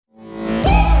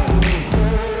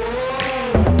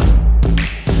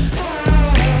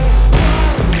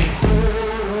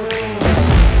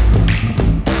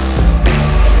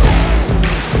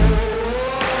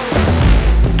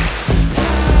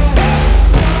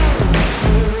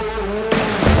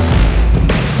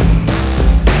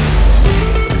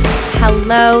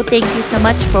Hello. Thank you so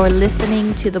much for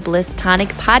listening to the Bliss Tonic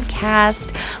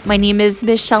podcast. My name is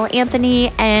Michelle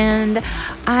Anthony, and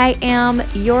I am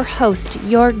your host,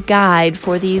 your guide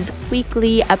for these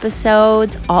weekly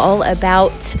episodes all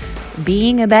about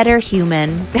being a better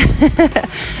human.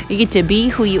 You get to be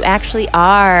who you actually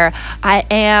are. I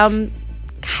am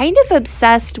kind of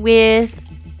obsessed with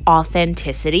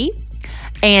authenticity,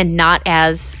 and not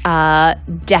as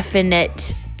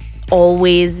definite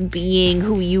always being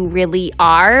who you really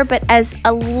are, but as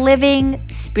a living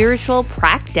spiritual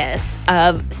practice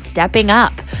of stepping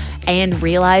up and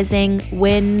realizing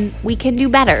when we can do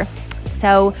better.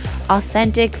 So,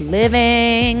 Authentic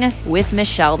Living with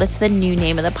Michelle, that's the new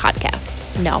name of the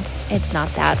podcast. No, it's not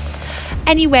that.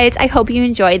 Anyways, I hope you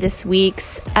enjoy this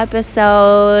week's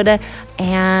episode,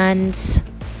 and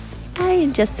I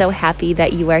am just so happy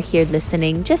that you are here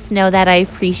listening. Just know that I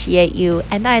appreciate you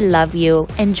and I love you.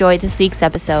 Enjoy this week's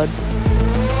episode.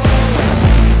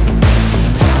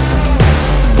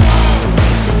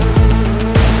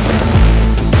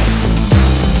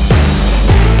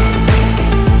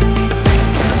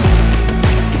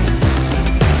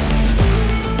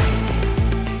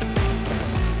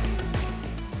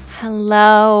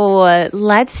 Hello.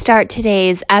 Let's start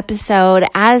today's episode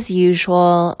as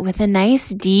usual with a nice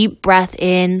deep breath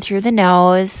in through the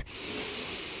nose.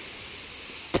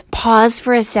 Pause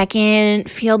for a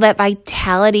second, feel that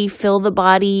vitality fill the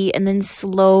body, and then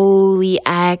slowly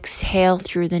exhale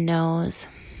through the nose.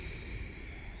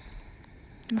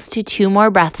 Let's do 2 more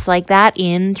breaths like that.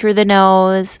 In through the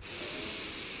nose.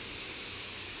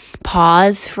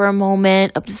 Pause for a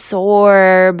moment,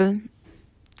 absorb,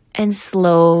 and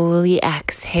slowly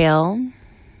exhale.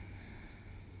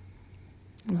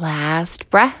 Last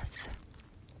breath.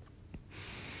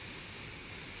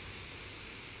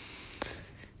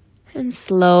 And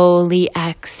slowly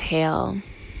exhale.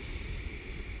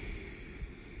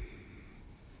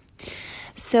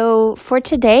 So for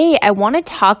today, I want to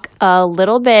talk a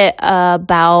little bit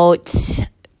about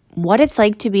what it's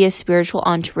like to be a spiritual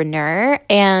entrepreneur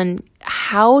and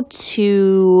how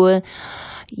to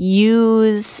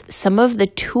use some of the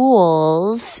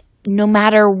tools no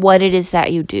matter what it is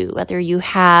that you do, whether you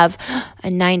have a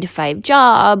 9-to-5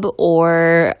 job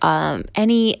or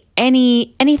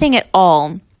anything at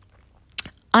all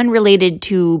unrelated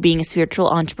to being a spiritual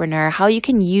entrepreneur, how you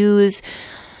can use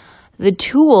the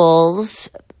tools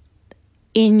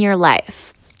in your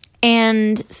life.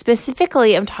 And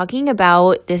specifically, I'm talking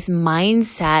about this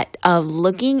mindset of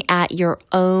looking at your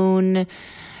own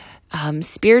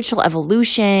spiritual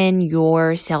evolution,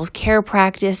 your self-care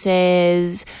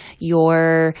practices,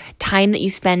 your time that you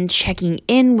spend checking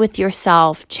in with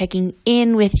yourself, checking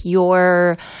in with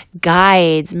your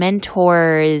guides,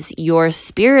 mentors, your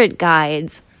spirit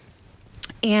guides,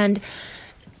 and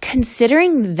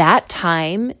considering that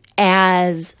time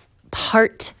as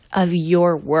part of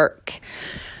your work.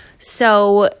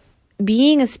 So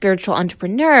being a spiritual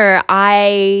entrepreneur,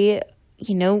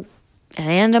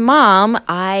 and a mom,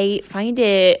 I find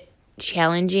it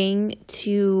challenging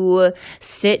to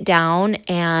sit down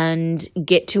and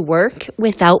get to work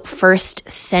without first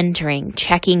centering,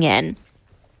 checking in.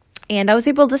 And I was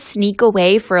able to sneak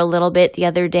away for a little bit the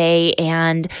other day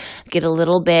and get a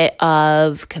little bit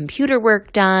of computer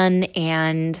work done.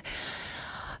 And,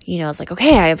 I was like,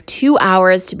 okay, I have 2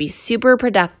 hours to be super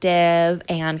productive,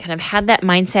 and kind of had that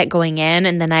mindset going in.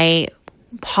 And then I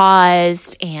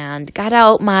paused and got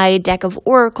out my deck of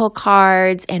oracle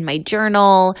cards and my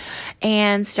journal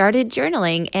and started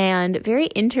journaling. And very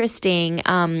interesting,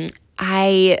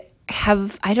 I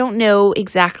don't know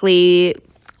exactly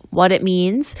what it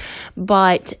means,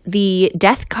 but the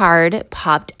death card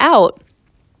popped out,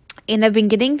 and I've been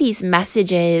getting these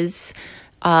messages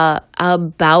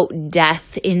about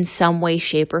death in some way,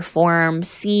 shape, or form,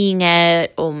 seeing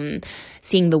it,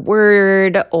 seeing the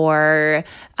word, or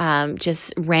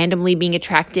just randomly being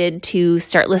attracted to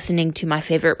start listening to My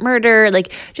Favorite Murder.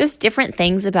 Like, just different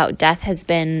things about death has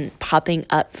been popping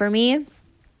up for me.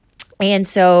 And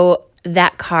so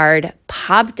that card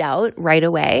popped out right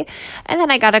away. And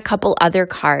then I got a couple other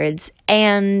cards.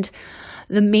 And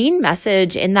the main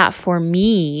message in that for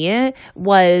me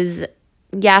was,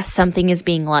 yes, something is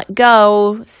being let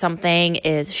go, something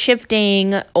is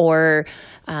shifting or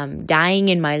dying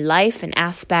in my life, an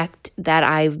aspect that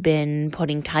I've been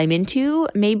putting time into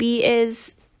maybe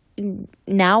is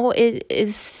now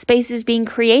space is being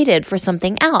created for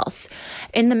something else.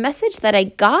 And the message that I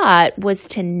got was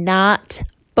to not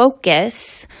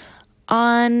focus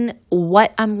on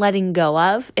what I'm letting go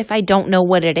of. If I don't know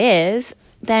what it is,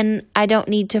 then I don't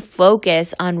need to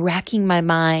focus on racking my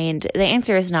mind. The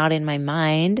answer is not in my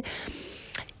mind.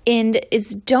 And is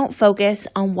don't focus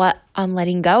on what I'm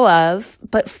letting go of,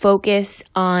 but focus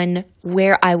on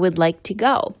where I would like to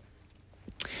go.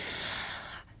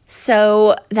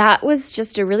 So that was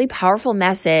just a really powerful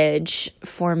message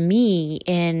for me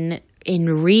in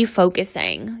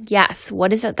refocusing. Yes,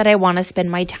 what is it that I want to spend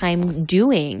my time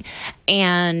doing?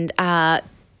 And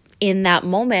in that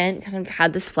moment, kind of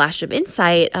had this flash of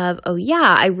insight of, oh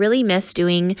yeah, I really miss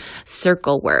doing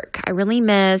circle work. I really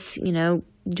miss,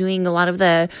 doing a lot of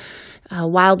the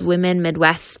Wild Women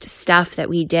Midwest stuff that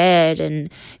we did, and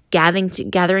gathering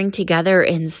together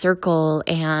in circle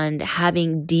and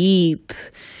having deep,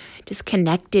 just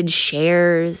connected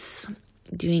shares,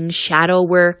 doing shadow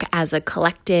work as a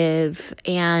collective,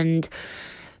 and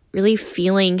really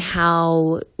feeling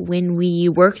how when we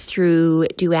work through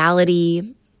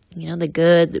duality, the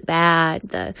good, the bad,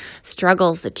 the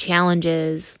struggles, the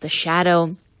challenges, the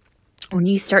shadow, when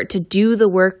you start to do the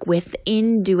work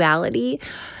within duality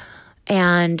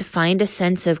and find a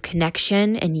sense of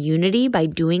connection and unity by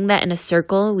doing that in a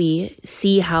circle, we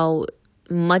see how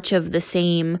much of the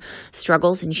same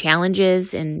struggles and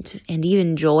challenges and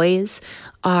even joys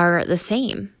are the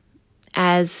same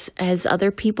as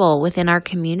other people within our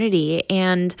community.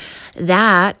 And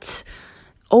that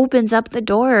opens up the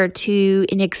door to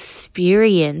an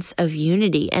experience of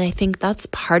unity. And I think that's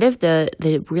part of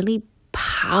the really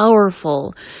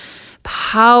powerful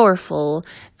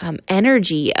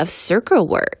energy of circle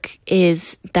work,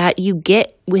 is that you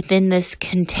get within this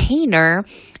container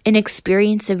an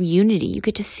experience of unity. You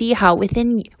get to see how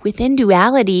within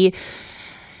duality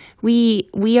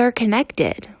we are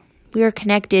connected. We are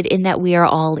connected in that we are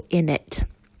all in it.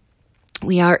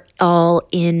 We are all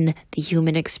in the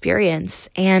human experience.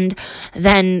 And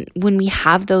then when we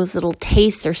have those little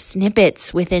tastes or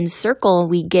snippets within circle,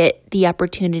 we get the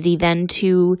opportunity then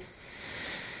to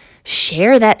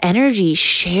share that energy,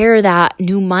 share that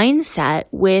new mindset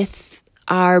with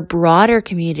our broader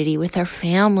community, with our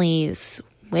families,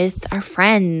 with our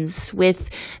friends,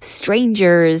 with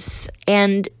strangers,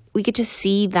 and we get to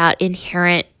see that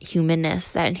inherent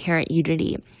humanness, that inherent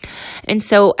unity. And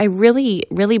so I really,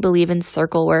 really believe in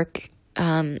circle work.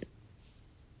 And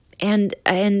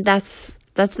that's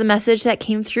the message that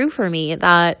came through for me,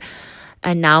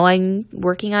 and now I'm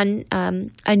working on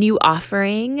a new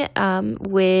offering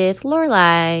with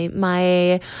Lorelai,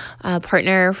 my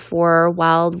partner for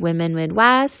Wild Women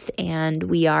Midwest, and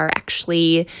we are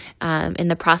actually in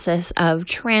the process of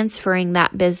transferring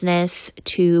that business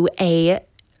to a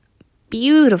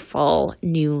beautiful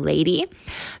new lady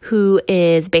who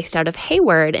is based out of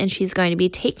Hayward, and she's going to be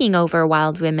taking over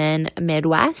Wild Women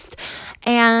Midwest.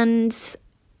 And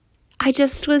I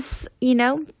just was,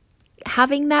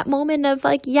 having that moment of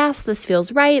like, yes, this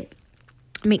feels right.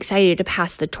 I'm excited to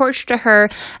pass the torch to her.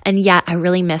 And yet I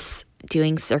really miss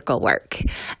doing circle work.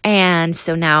 And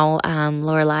so now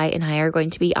Lorelai and I are going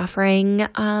to be offering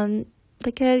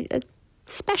like a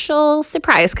special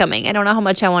surprise coming. I don't know how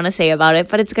much I want to say about it,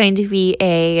 but it's going to be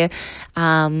a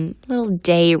little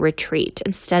day retreat.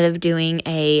 Instead of doing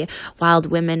a Wild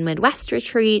Women Midwest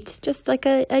retreat, just like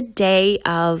a day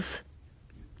of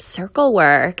circle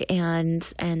work and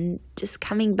just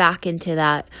coming back into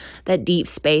that deep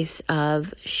space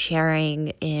of sharing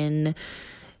in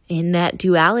that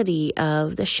duality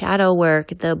of the shadow work,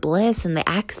 the bliss and the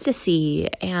ecstasy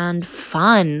and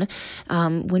fun,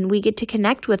 when we get to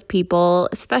connect with people,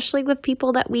 especially with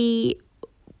people that we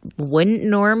wouldn't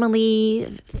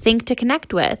normally think to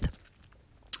connect with.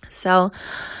 So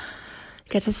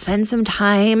get to spend some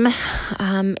time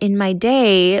in my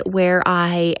day where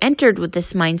I entered with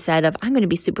this mindset of I'm going to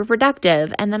be super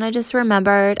productive. And then I just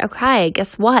remembered, okay,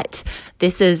 guess what?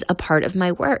 This is a part of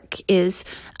my work, is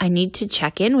I need to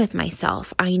check in with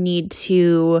myself. I need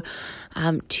to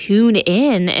tune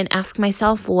in and ask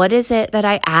myself, what is it that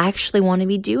I actually want to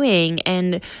be doing?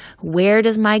 And where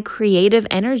does my creative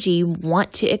energy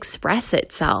want to express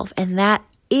itself? And that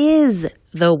is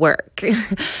the work.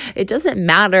 It doesn't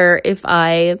matter if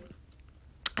I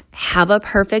have a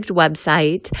perfect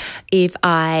website, if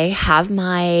I have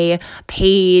my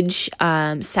page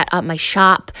set up, my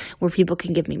shop where people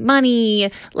can give me money.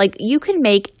 Like, you can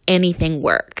make anything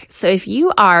work. So if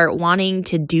you are wanting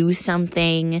to do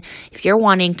something, if you're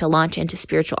wanting to launch into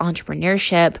spiritual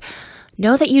entrepreneurship,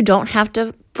 know that you don't have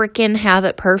to freaking have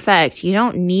it perfect. You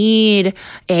don't need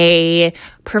a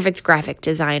perfect graphic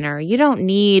designer. You don't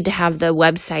need to have the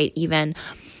website even.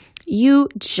 You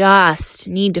just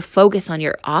need to focus on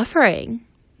your offering.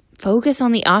 Focus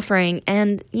on the offering.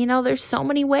 And, there's so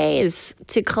many ways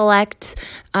to collect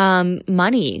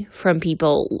money from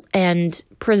people and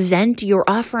present your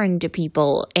offering to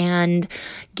people and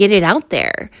get it out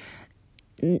there.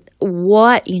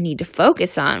 what you need to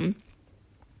focus on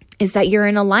is that you're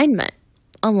in alignment.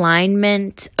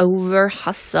 Alignment over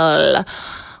hustle,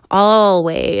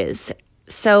 always.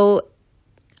 So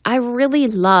I really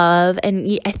love,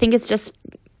 and I think it's just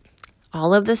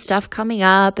all of the stuff coming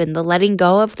up and the letting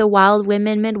go of the wild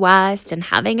women Midwest and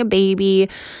having a baby,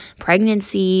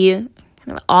 pregnancy,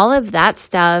 all of that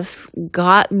stuff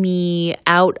got me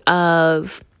out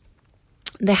of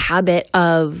the habit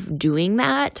of doing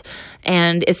that.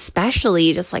 And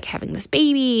especially just like having this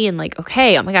baby and like,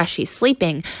 okay, oh my gosh, she's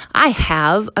sleeping. I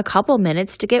have a couple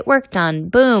minutes to get work done.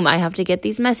 Boom, I have to get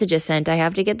these messages sent. I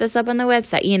have to get this up on the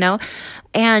website,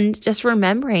 and just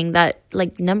remembering that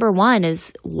like number one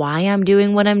is why I'm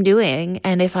doing what I'm doing.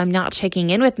 And if I'm not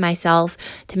checking in with myself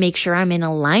to make sure I'm in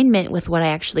alignment with what I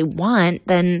actually want,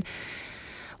 then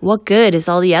what good is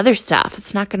all the other stuff?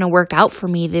 It's not going to work out for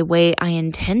me the way I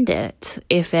intend it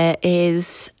if it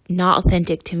is not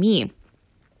authentic to me.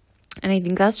 And I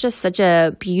think that's just such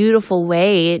a beautiful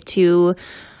way to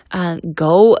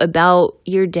go about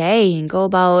your day and go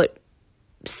about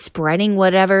spreading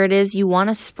whatever it is you want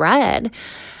to spread.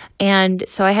 And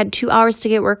so I had 2 hours to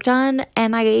get work done,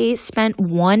 and I spent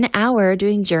 1 hour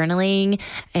doing journaling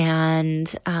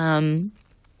and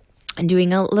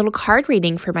doing a little card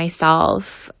reading for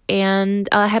myself, and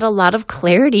I had a lot of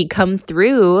clarity come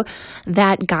through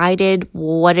that guided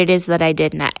what it is that I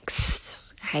did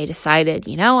next. I decided,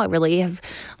 I really have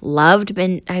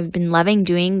I've been loving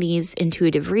doing these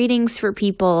intuitive readings for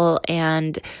people,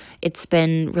 and it's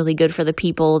been really good for the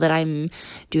people that I'm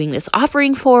doing this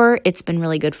offering for. It's been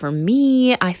really good for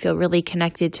me. I feel really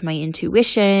connected to my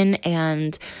intuition,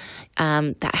 and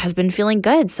that has been feeling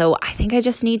good. So I think I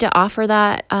just need to offer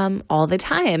that all the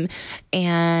time.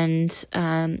 And,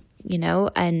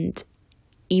 and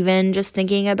even just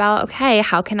thinking about, okay,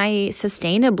 how can I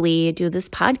sustainably do this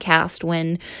podcast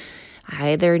when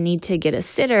I either need to get a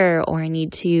sitter or I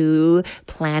need to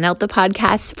plan out the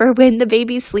podcast for when the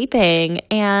baby's sleeping.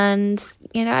 And,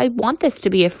 I want this to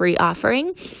be a free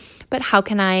offering. But how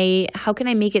can I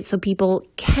make it so people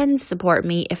can support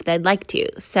me if they'd like to?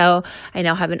 So I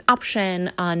now have an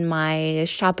option on my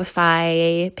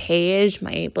Shopify page,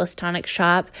 my Bliss Tonic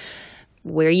shop,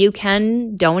 where you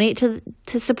can donate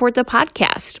to support the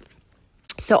podcast.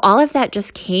 So all of that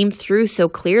just came through so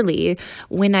clearly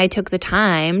when I took the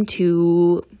time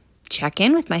to check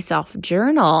in with myself,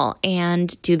 journal,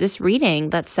 and do this reading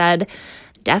that said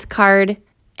death card.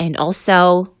 And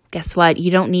also, guess what?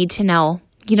 You don't need to know.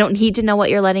 You don't need to know what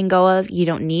you're letting go of. You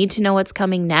don't need to know what's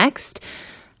coming next.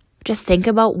 Just think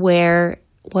about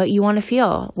what you want to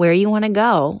feel, where you want to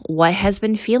go, what has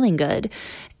been feeling good,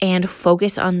 and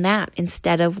focus on that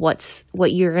instead of what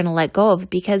you're going to let go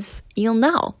of, because you'll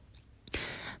know.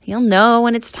 You'll know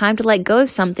when it's time to let go of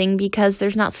something because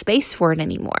there's not space for it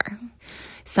anymore.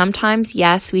 Sometimes,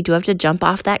 yes, we do have to jump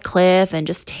off that cliff and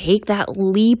just take that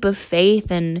leap of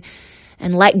faith and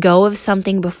let go of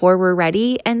something before we're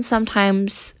ready. And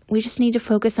sometimes we just need to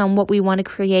focus on what we want to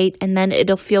create, and then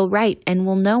it'll feel right and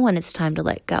we'll know when it's time to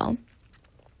let go.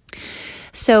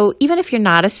 So even if you're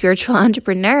not a spiritual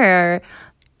entrepreneur,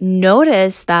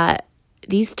 notice that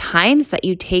these times that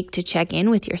you take to check in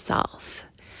with yourself,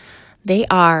 they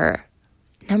are,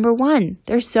 number one,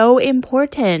 they're so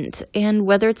important. And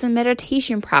whether it's a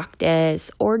meditation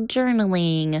practice or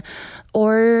journaling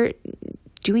or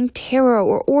doing tarot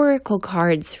or oracle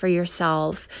cards for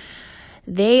yourself,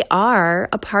 they are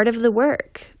a part of the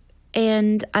work.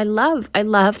 And I love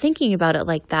thinking about it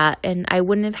like that. And I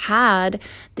wouldn't have had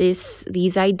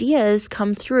these ideas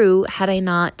come through had I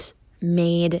not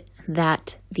made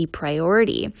that the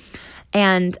priority.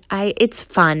 And it's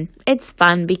fun. It's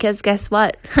fun because guess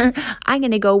what? I'm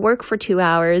going to go work for 2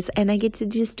 hours and I get to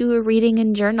just do a reading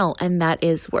and journal, and that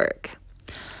is work.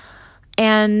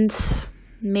 And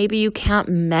maybe you can't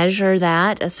measure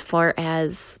that as far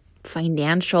as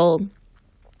financial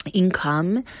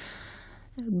income,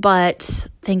 but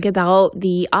think about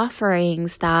the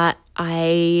offerings that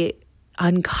I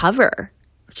uncover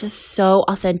just so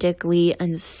authentically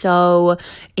and so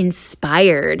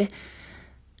inspired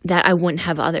that I wouldn't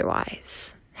have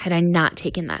otherwise had I not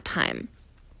taken that time.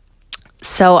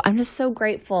 So I'm just so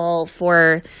grateful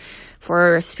for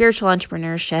spiritual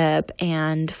entrepreneurship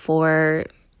and for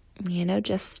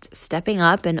just stepping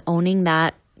up and owning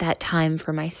that time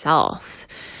for myself.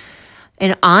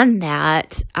 And on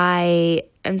that, I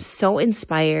am so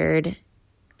inspired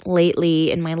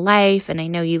lately in my life, and I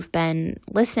know if you've been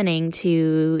listening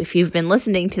to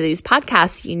these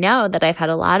podcasts, you know that I've had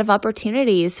a lot of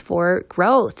opportunities for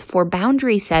growth, for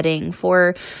boundary setting,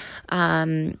 for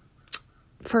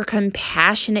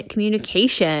compassionate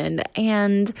communication.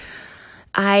 And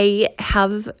I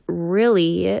have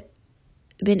really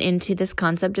been into this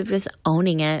concept of just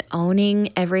owning it,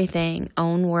 owning everything,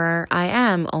 own where I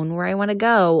am, own where I want to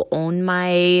go, own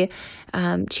my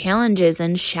challenges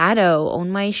and shadow,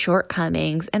 own my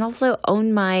shortcomings, and also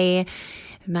own my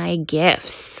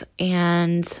gifts.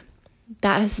 And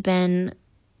that has been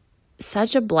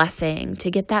such a blessing to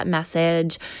get that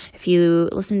message. If you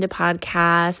listen to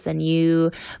podcasts, then you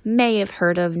may have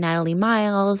heard of Natalie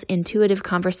Miles. Intuitive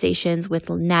Conversations with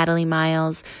Natalie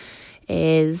Miles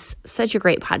is such a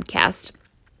great podcast.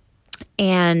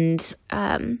 And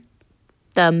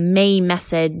the main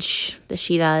message that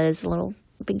she does, a little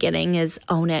beginning, is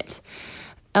own it.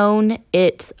 Own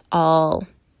it all.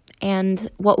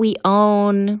 And what we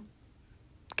own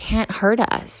can't hurt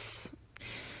us.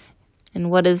 And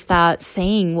what is that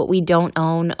saying? What we don't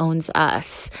own owns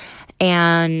us.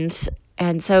 And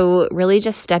so really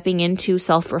just stepping into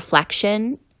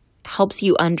self-reflection helps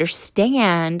you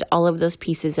understand all of those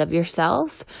pieces of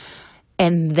yourself,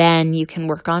 and then you can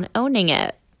work on owning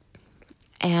it.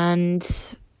 And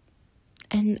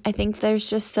I think there's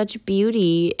just such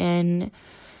beauty in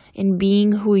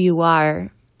being who you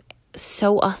are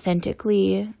so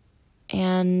authentically.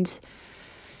 And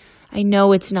I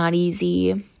know it's not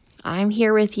easy. I'm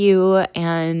here with you,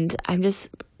 and I'm just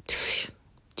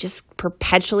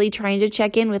perpetually trying to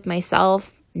check in with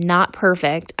myself. Not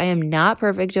perfect. I am not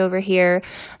perfect over here.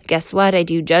 Guess what? I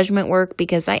do judgment work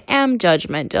because I am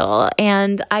judgmental,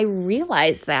 and I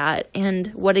realize that, and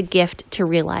what a gift to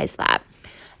realize that.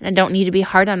 And I don't need to be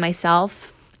hard on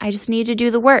myself. I just need to do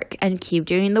the work and keep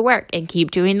doing the work and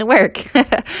keep doing the work.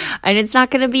 And it's not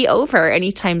going to be over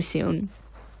anytime soon.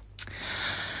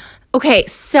 Okay,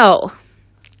 so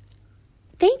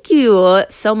thank you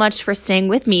so much for staying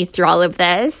with me through all of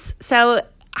this. So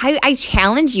I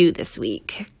challenge you this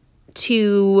week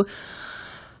to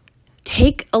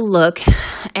take a look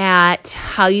at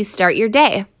how you start your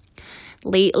day.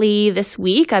 Lately this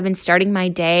week, I've been starting my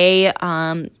day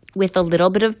with a little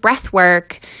bit of breath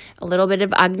work, a little bit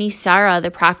of Agnisara,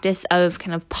 the practice of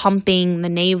kind of pumping the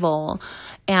navel.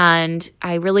 And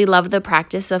I really love the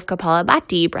practice of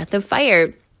Kapalabhati, breath of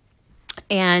fire.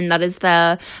 And that is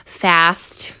the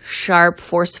fast, sharp,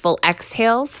 forceful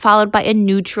exhales followed by a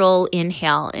neutral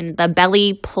inhale. And the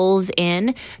belly pulls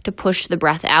in to push the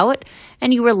breath out.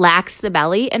 And you relax the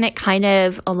belly, and it kind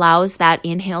of allows that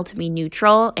inhale to be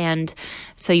neutral. And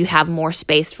so you have more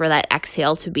space for that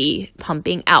exhale to be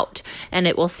pumping out. And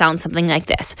it will sound something like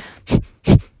this.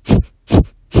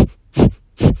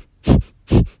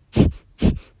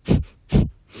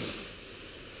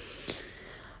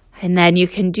 And then you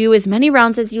can do as many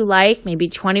rounds as you like, maybe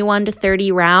 21 to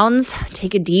 30 rounds.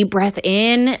 Take a deep breath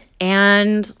in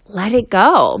and let it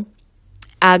go.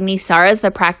 Agnisara is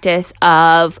the practice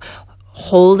of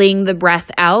holding the breath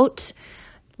out,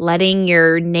 letting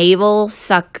your navel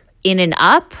suck in and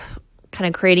up, kind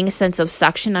of creating a sense of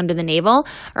suction under the navel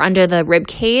or under the rib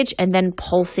cage, and then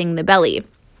pulsing the belly.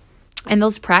 And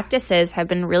those practices have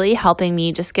been really helping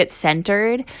me just get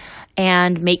centered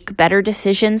and make better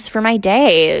decisions for my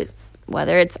day.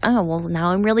 Whether it's,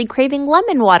 now I'm really craving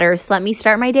lemon water, so let me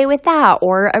start my day with that.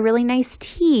 Or a really nice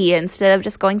tea instead of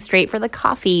just going straight for the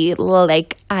coffee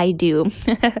like I do.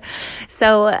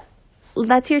 So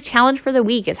that's your challenge for the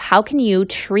week, is how can you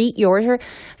treat your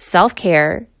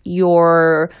self-care,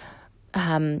 your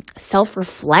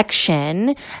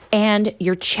self-reflection, and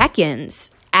your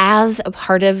check-ins as a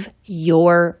part of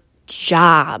your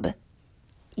job.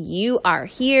 You are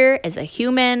here as a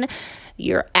human.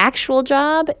 Your actual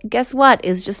job, guess what,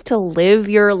 is just to live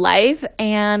your life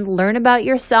and learn about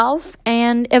yourself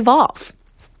and evolve.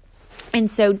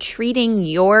 And so treating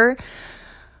your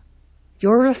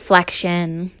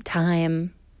reflection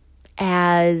time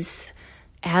as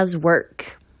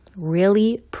work.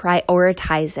 Really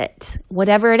prioritize it.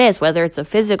 Whatever it is, whether it's a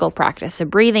physical practice, a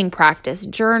breathing practice,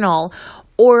 journal,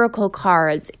 oracle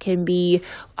cards. It can be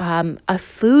a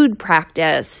food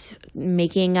practice,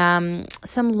 making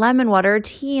some lemon water or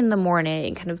tea in the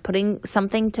morning, kind of putting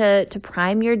something to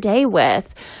prime your day with.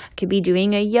 It could be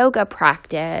doing a yoga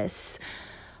practice.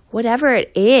 Whatever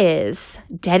it is,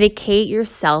 dedicate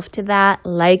yourself to that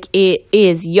like it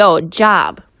is your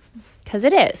job, because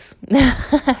it is.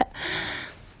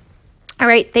 All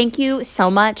right, thank you so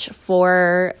much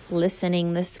for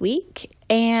listening this week,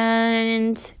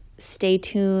 and stay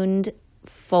tuned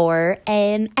for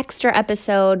an extra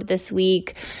episode this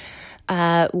week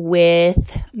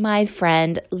with my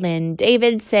friend Lynn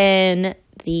Davidson.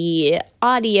 The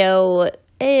audio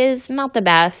is not the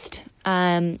best,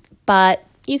 but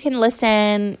you can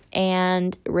listen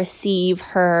and receive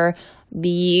her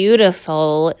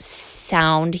beautiful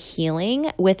sound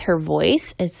healing with her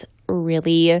voice. It's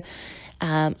really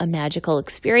a magical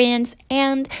experience,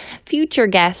 and future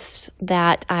guests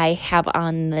that I have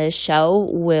on the show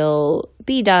will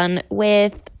be done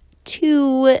with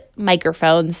 2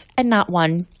 microphones and not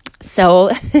 1. So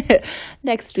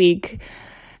next week,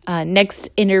 next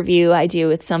interview I do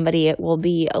with somebody, it will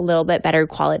be a little bit better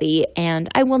quality, and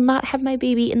I will not have my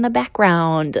baby in the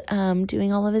background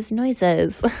doing all of his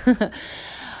noises.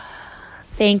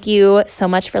 Thank you so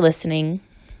much for listening.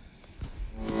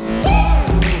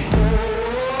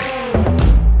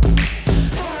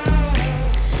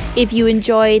 If you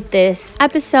enjoyed this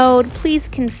episode, please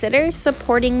consider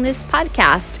supporting this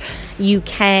podcast. You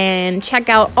can check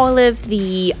out all of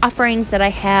the offerings that I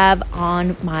have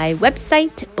on my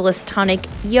website,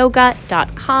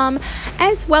 BlissTonicYoga.com,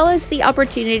 as well as the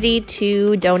opportunity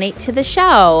to donate to the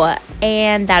show.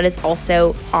 And that is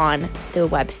also on the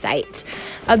website.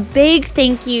 A big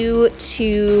thank you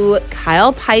to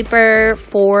Kyle Piper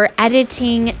for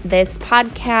editing this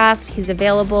podcast. He's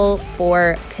available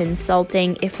for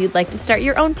consulting if you'd like to start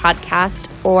your own podcast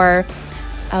or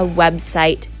a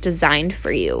website designed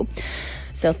for you.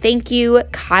 So thank you,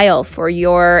 Kyle, for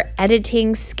your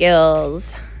editing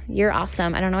skills. You're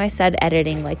awesome. I don't know why I said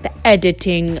editing like the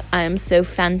editing. I'm so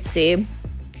fancy.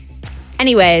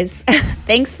 Anyways,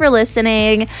 thanks for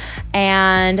listening,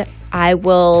 and I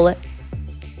will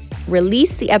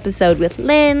release the episode with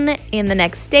Lynn in the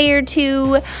next day or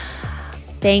 2.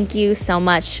 Thank you so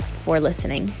much for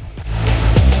listening.